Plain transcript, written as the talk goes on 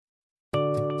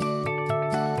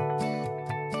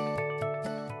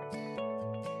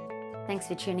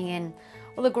Thanks for tuning in.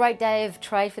 Well, a great day of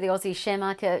trade for the Aussie share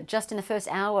market. Just in the first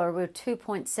hour, we're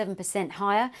 2.7%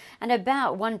 higher, and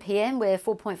about 1 p.m. we're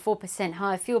 4.4%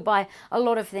 higher, fueled by a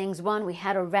lot of things. One, we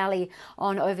had a rally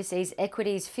on overseas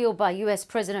equities, fueled by US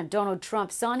President Donald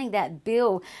Trump signing that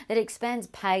bill that expands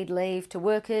paid leave to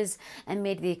workers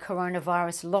amid the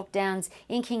coronavirus lockdowns,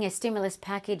 inking a stimulus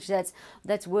package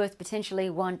that's worth potentially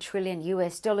 $1 trillion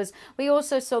US. We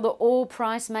also saw the oil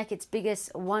price make its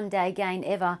biggest one-day gain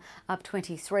ever, up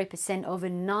 23% overnight.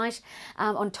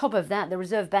 On top of that, the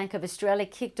Reserve Bank of Australia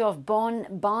kicked off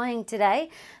bond buying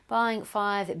today, buying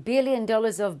 $5 billion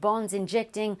of bonds,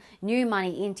 injecting new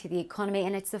money into the economy.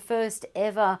 And it's the first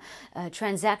ever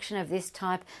transaction of this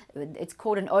type. It's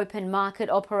called an open market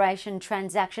operation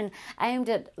transaction aimed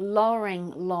at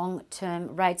lowering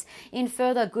long-term rates. In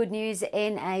further good news,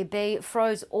 NAB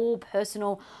froze all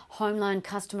personal home loan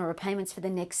customer repayments for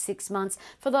the next 6 months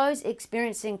for those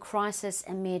experiencing crisis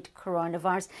amid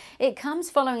coronavirus. It comes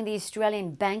following the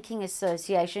Australian Banking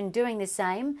Association doing the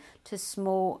same to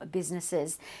small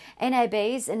businesses.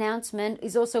 NAB's announcement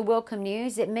is also welcome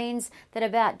news. It means that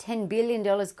about $10 billion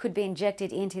could be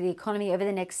injected into the economy over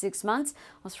the next 6 months,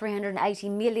 or $380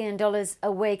 million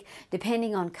a week,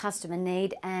 depending on customer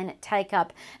need and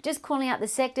take-up. Just calling out the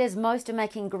sectors, most are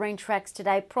making green tracks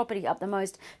today. Property up the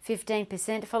most,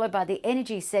 15%, followed by the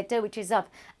energy sector, which is up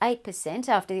 8%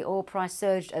 after the oil price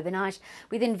surged overnight.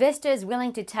 With investors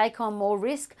willing to take on more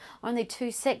risk, only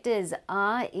two sectors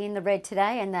are in the red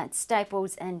today, and that's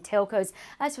staples and telcos.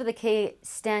 As for the key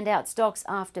standout stocks,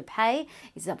 Afterpay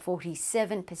is up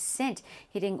 47%,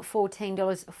 hitting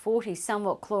 $14.40,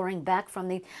 somewhat clawing back from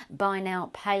the buy now,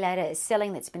 pay later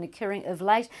selling that's been occurring of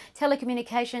late.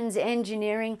 Telecommunications,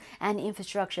 engineering and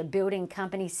infrastructure building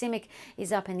company CIMIC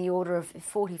is up in the order of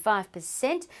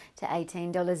 45% to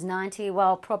 $18.90,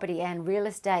 while property and real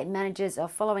estate managers are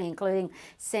following, including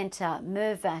Centre,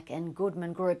 Mirvac and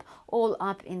Goodman Group, all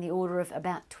up in the order of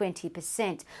about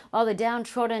 20%. While the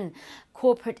downtrodden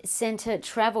corporate centre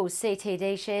travel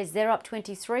CTD shares, they're up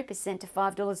 23% to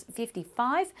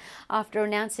 $5.55 after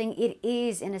announcing it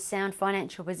is in a sound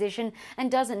financial position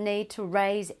and doesn't need to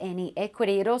raise any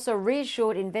equity. It also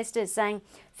reassured investors, saying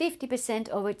 50%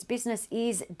 of its business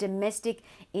is domestic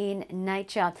in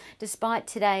nature. Despite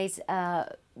today's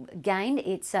gain,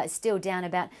 it's still down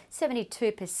about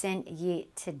 72% year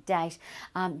to date.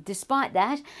 Despite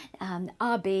that,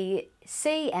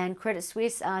 RBC and Credit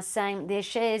Suisse are saying their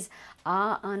shares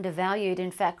are undervalued.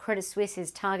 In fact, Credit Suisse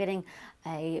is targeting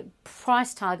a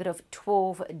price target of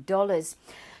 $12.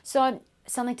 So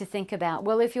something to think about.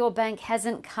 Well, if your bank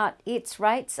hasn't cut its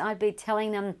rates, I'd be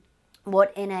telling them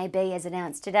what NAB has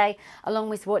announced today, along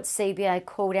with what CBA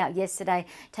called out yesterday,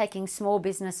 taking small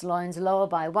business loans lower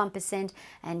by 1%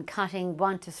 and cutting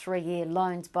 1 to 3 year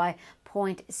loans by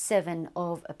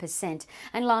 0.7%.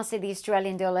 And lastly, the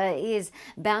Australian dollar is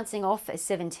bouncing off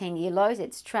 17-year lows.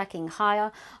 It's tracking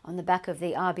higher on the back of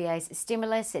the RBA's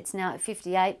stimulus. It's now at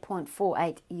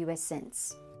 58.48 US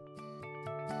cents.